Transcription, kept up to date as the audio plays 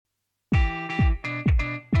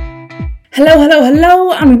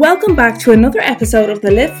Hello, and welcome back to another episode of the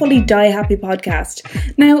Live Fully Die Happy podcast.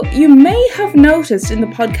 Now, you may have noticed in the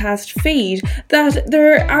podcast feed that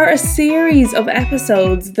there are a series of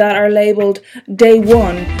episodes that are labelled Day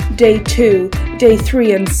 1, Day 2, Day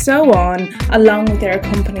 3, and so on, along with their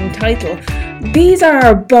accompanying title. These are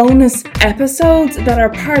our bonus episodes that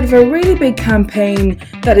are part of a really big campaign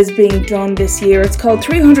that is being done this year. It's called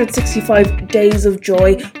 365 Days of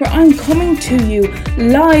Joy, where I'm coming to you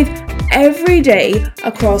live every day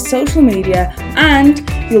across social media, and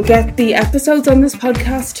you'll get the episodes on this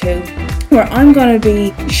podcast too, where I'm going to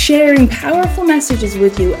be sharing powerful messages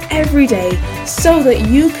with you every day so that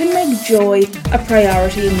you can make joy a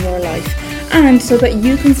priority in your life, and so that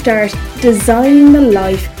you can start designing the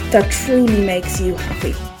life that truly makes you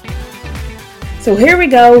happy. So here we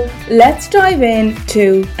go, let's dive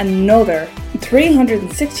into another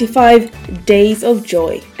 365 Days of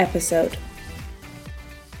Joy episode.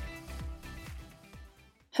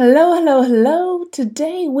 Hello.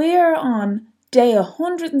 Today we are on day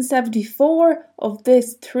 174 of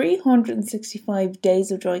this 365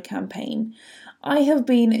 Days of Joy campaign. I have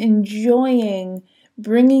been enjoying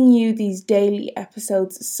bringing you these daily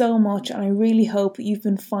episodes so much, and I really hope you've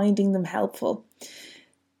been finding them helpful.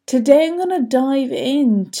 Today I'm going to dive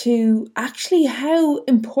into actually how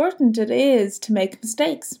important it is to make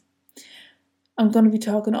mistakes. I'm going to be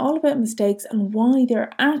talking all about mistakes and why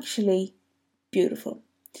they're actually beautiful.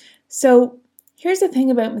 So here's the thing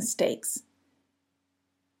about mistakes.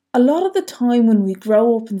 A lot of the time when we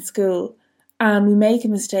grow up in school and we make a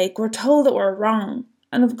mistake, we're told that we're wrong.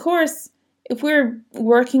 And of course, if we're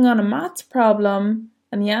working on a maths problem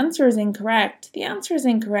and the answer is incorrect, the answer is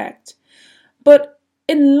incorrect. But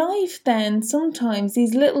in life then, sometimes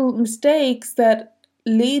these little mistakes that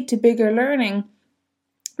lead to bigger learning,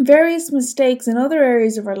 various mistakes in other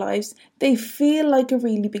areas of our lives, they feel like a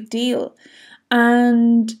really big deal.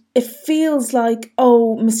 And it feels like,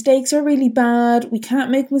 oh, mistakes are really bad. We can't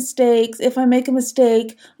make mistakes. If I make a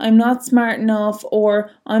mistake, I'm not smart enough,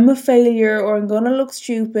 or I'm a failure, or I'm going to look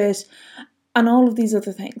stupid, and all of these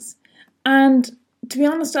other things. And to be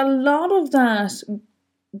honest, a lot of that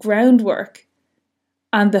groundwork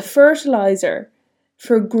and the fertilizer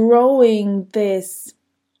for growing this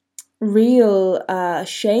real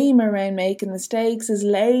shame around making mistakes is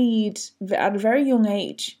laid at a very young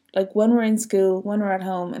age. Like when we're in school, when we're at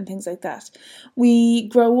home and things like that. We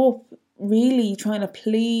grow up really trying to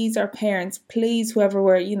please our parents, please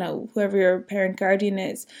whoever your parent guardian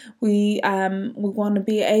is. We want to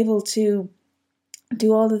be able to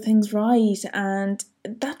do all the things right, and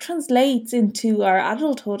that translates into our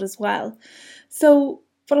adulthood as well.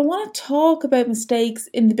 But I want to talk about mistakes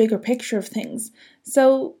in the bigger picture of things.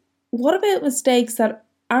 So what about mistakes that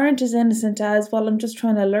aren't as innocent as, well, I'm just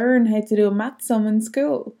trying to learn how to do a math sum in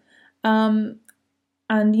school?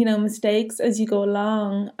 Mistakes as you go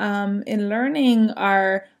along in learning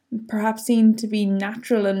are perhaps seen to be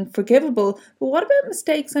natural and forgivable. But what about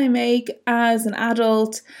mistakes I make as an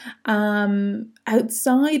adult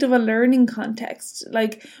outside of a learning context?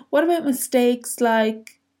 Like, what about mistakes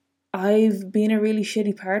like I've been a really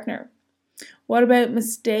shitty partner? What about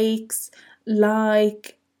mistakes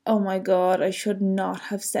like, oh my God, I should not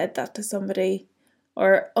have said that to somebody?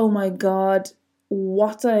 Or, oh my God,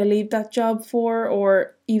 what did I leave that job for?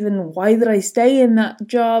 Or even, why did I stay in that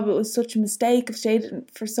job? It was such a mistake. I've stayed in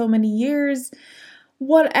it for so many years.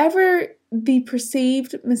 Whatever the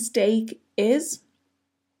perceived mistake is,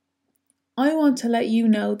 I want to let you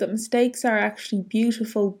know that mistakes are actually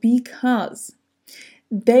beautiful because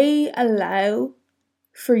they allow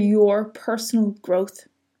for your personal growth.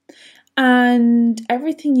 And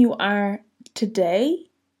everything you are today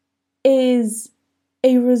is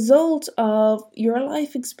a result of your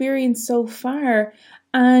life experience so far.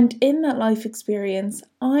 And in that life experience,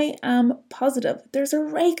 I am positive there's a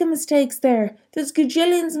rake of mistakes there. There's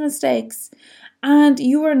gajillions of mistakes. And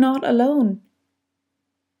you are not alone.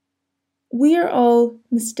 We are all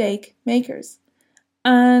mistake makers.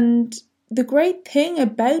 And the great thing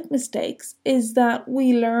about mistakes is that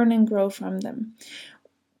we learn and grow from them.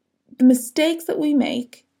 The mistakes that we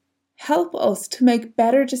make help us to make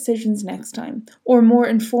better decisions next time, or more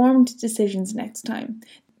informed decisions next time.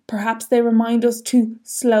 Perhaps they remind us to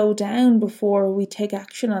slow down before we take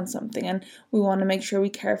action on something, and we want to make sure we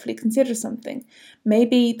carefully consider something.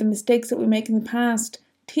 Maybe the mistakes that we make in the past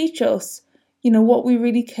teach us, what we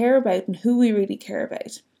really care about and who we really care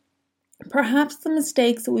about. Perhaps the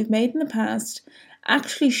mistakes that we've made in the past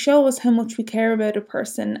actually show us how much we care about a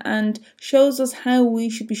person and shows us how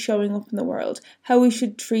we should be showing up in the world, how we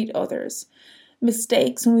should treat others.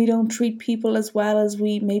 Mistakes when we don't treat people as well as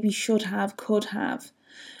we maybe should have, could have.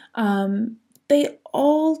 They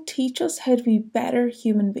all teach us how to be better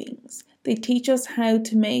human beings. They teach us how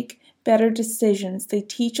to make better decisions. They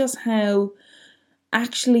teach us how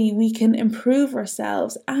actually we can improve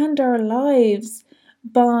ourselves and our lives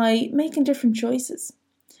by making different choices.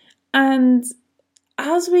 And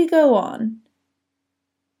as we go on,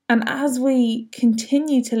 and as we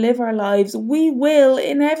continue to live our lives, we will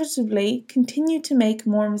inevitably continue to make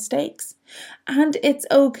more mistakes. And it's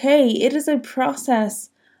okay. It is a process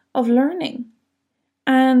of learning.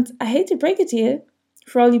 And I hate to break it to you,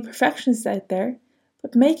 for all you perfectionists out there,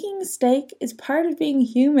 but making a mistake is part of being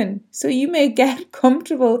human. So you may get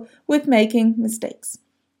comfortable with making mistakes.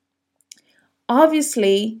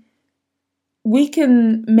 Obviously, we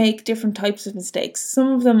can make different types of mistakes.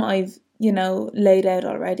 Some of them I've laid out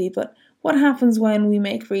already, but what happens when we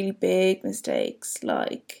make really big mistakes,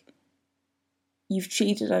 like you've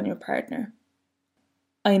cheated on your partner?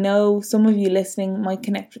 I know some of you listening might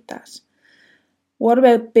connect with that. What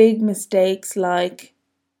about big mistakes like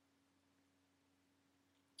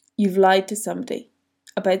you've lied to somebody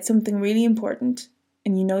about something really important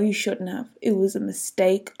and you know you shouldn't have? It was a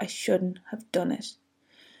mistake, I shouldn't have done it.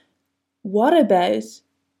 What about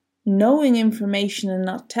knowing information and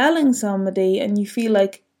not telling somebody and you feel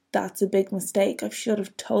like that's a big mistake, I should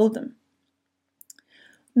have told them?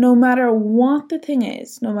 No matter what the thing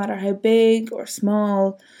is, no matter how big or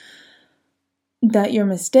small that your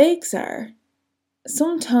mistakes are,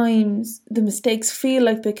 sometimes the mistakes feel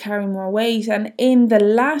like they carry more weight, and in the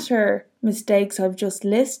latter mistakes I've just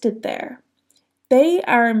listed there, they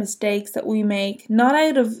are mistakes that we make not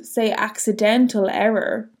out of, say, accidental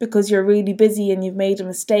error because you're really busy and you've made a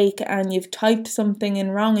mistake and you've typed something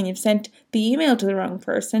in wrong and you've sent the email to the wrong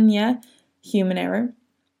person, human error.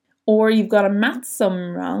 Or you've got a maths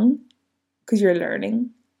sum wrong because you're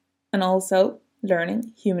learning, and also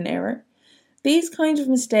learning, human error. These kinds of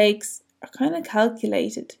mistakes are kind of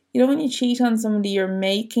calculated. When you cheat on somebody, you're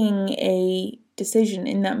making a decision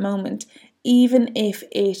in that moment, even if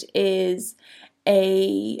it is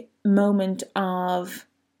a moment of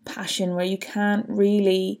passion where you can't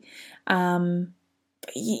really,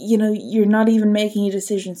 you're not even making a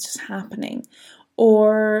decision, it's just happening.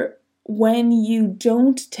 Or when you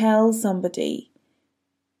don't tell somebody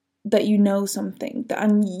that you know something,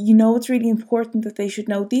 and it's really important that they should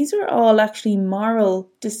know. These are all actually moral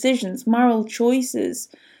decisions, moral choices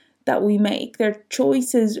that we make. They're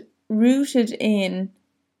choices rooted in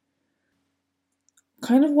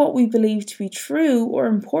kind of what we believe to be true or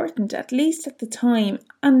important, at least at the time.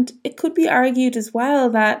 And it could be argued as well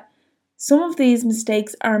that some of these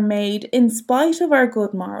mistakes are made in spite of our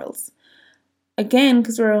good morals. Again,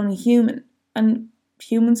 because we're only human, and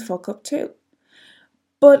humans fuck up too.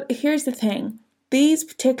 But here's the thing, these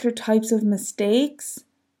particular types of mistakes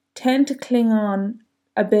tend to cling on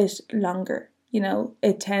a bit longer.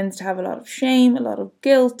 It tends to have a lot of shame, a lot of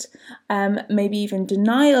guilt, maybe even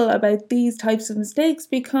denial about these types of mistakes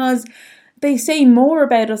because they say more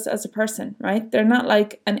about us as a person, right? They're not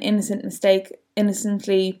like an innocent mistake,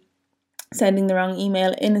 innocently sending the wrong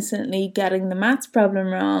email, innocently getting the maths problem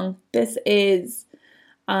wrong. This is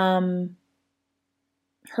hurting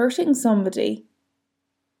somebody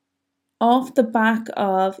off the back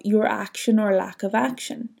of your action or lack of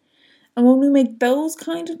action. And when we make those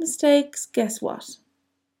kind of mistakes, guess what?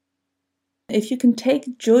 If you can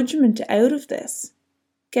take judgment out of this,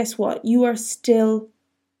 guess what? You are still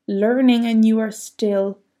learning and you are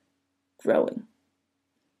still growing.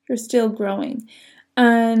 You're still growing.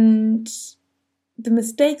 And the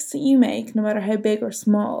mistakes that you make, no matter how big or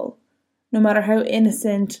small, no matter how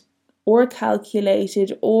innocent or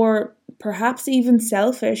calculated or perhaps even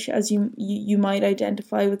selfish, as you might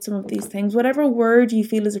identify with some of these things, whatever word you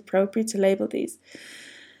feel is appropriate to label these,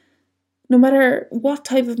 no matter what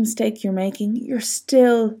type of mistake you're making, you're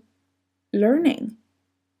still learning.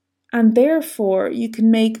 And therefore, you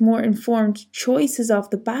can make more informed choices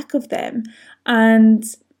off the back of them, and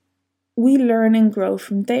we learn and grow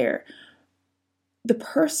from there. The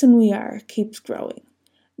person we are keeps growing.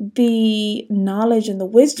 The knowledge and the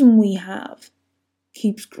wisdom we have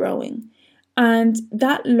keeps growing. And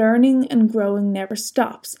that learning and growing never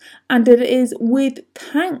stops. And it is with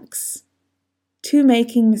thanks to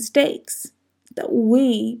making mistakes that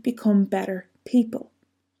we become better people.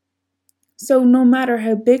 So no matter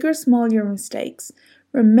how big or small your mistakes,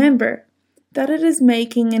 remember that it is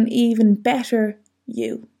making an even better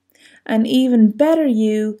you. An even better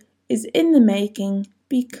you is in the making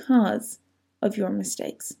because of your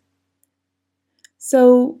mistakes.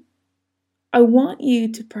 So I want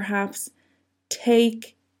you to perhaps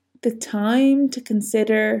take the time to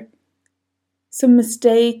consider some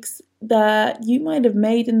mistakes that you might have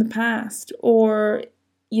made in the past or,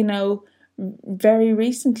 very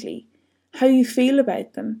recently, how you feel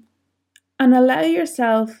about them, and allow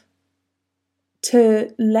yourself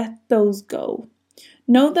to let those go.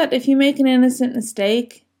 Know that if you make an innocent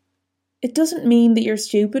mistake, it doesn't mean that you're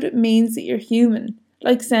stupid, it means that you're human.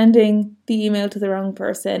 Like sending the email to the wrong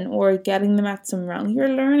person or getting the maths wrong. You're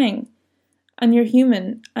learning and you're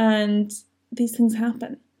human, and these things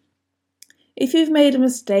happen. If you've made a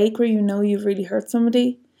mistake where you know you've really hurt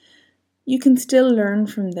somebody, you can still learn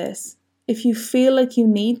from this. If you feel like you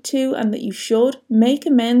need to and that you should, make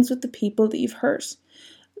amends with the people that you've hurt.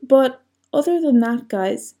 But other than that,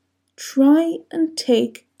 guys, try and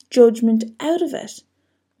take judgment out of it.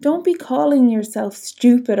 Don't be calling yourself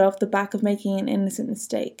stupid off the back of making an innocent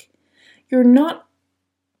mistake. You're not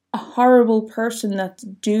a horrible person that's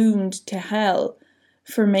doomed to hell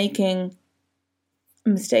for making a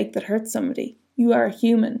mistake that hurts somebody. You are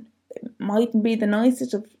human. It mightn't be the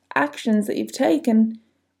nicest of actions that you've taken,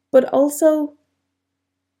 but also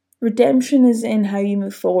redemption is in how you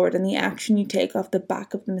move forward and the action you take off the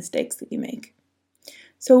back of the mistakes that you make.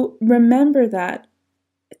 So remember that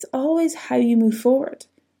it's always how you move forward.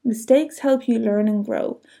 Mistakes help you learn and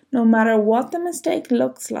grow. No matter what the mistake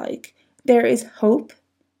looks like, there is hope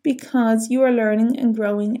because you are learning and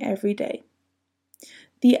growing every day.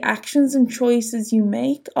 The actions and choices you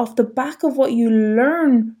make off the back of what you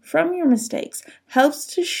learn from your mistakes helps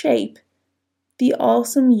to shape the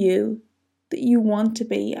awesome you that you want to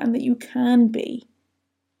be and that you can be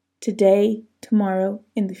today, tomorrow,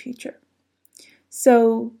 in the future.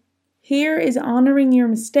 So here is honoring your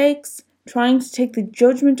mistakes, trying to take the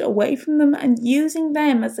judgment away from them and using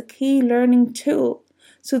them as a key learning tool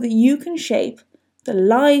so that you can shape the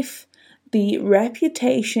life, the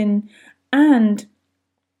reputation, and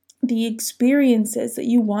the experiences that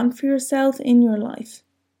you want for yourself in your life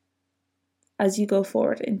as you go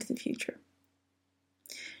forward into the future.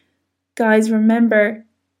 Guys, remember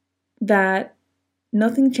that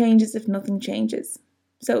nothing changes if nothing changes.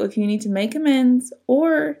 So if you need to make amends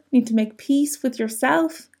or need to make peace with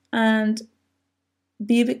yourself and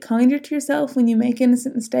be a bit kinder to yourself when you make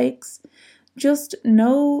innocent mistakes, just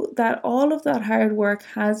know that all of that hard work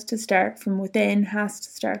has to start from within, has to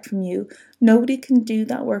start from you. Nobody can do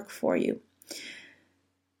that work for you.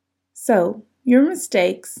 So your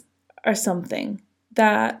mistakes are something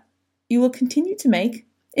that you will continue to make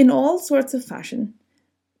in all sorts of fashion.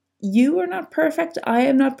 You are not perfect. I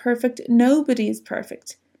am not perfect. Nobody is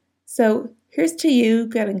perfect. So here's to you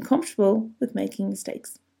getting comfortable with making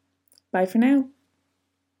mistakes. Bye for now.